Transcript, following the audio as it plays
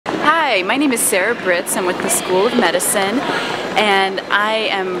Hi, my name is Sarah Britz. I'm with the School of Medicine, and I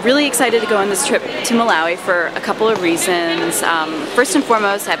am really excited to go on this trip to Malawi for a couple of reasons. First and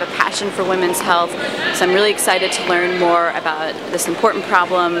foremost, I have a passion for women's health, so I'm really excited to learn more about this important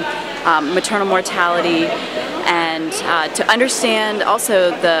problem, maternal mortality, and to understand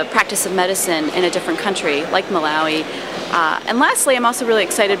also the practice of medicine in a different country like Malawi. And lastly, I'm also really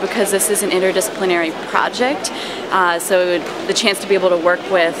excited because this is an interdisciplinary project, so the chance to be able to work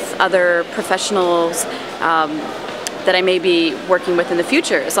with other professionals that I may be working with in the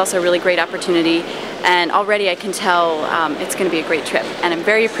future is also a really great opportunity, and already I can tell it's going to be a great trip, and I'm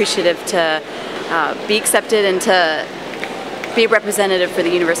very appreciative to be accepted and to be a representative for the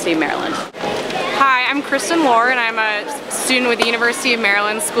University of Maryland. Hi, I'm Kristen Lohr, and I'm a student with the University of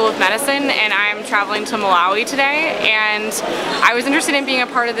Maryland School of Medicine, and I'm traveling to Malawi today. And I was interested in being a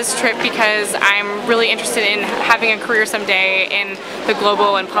part of this trip because I'm really interested in having a career someday in the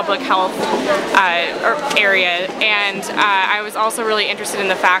global and public health area. And I was also really interested in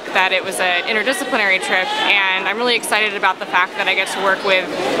the fact that it was an interdisciplinary trip, and I'm really excited about the fact that I get to work with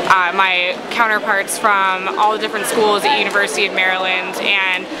my counterparts from all the different schools at University of Maryland,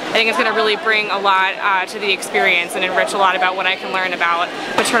 and I think it's going to really bring a lot to the experience and enrich a lot about what I can learn about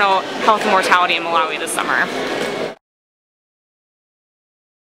maternal health and mortality in Malawi this summer.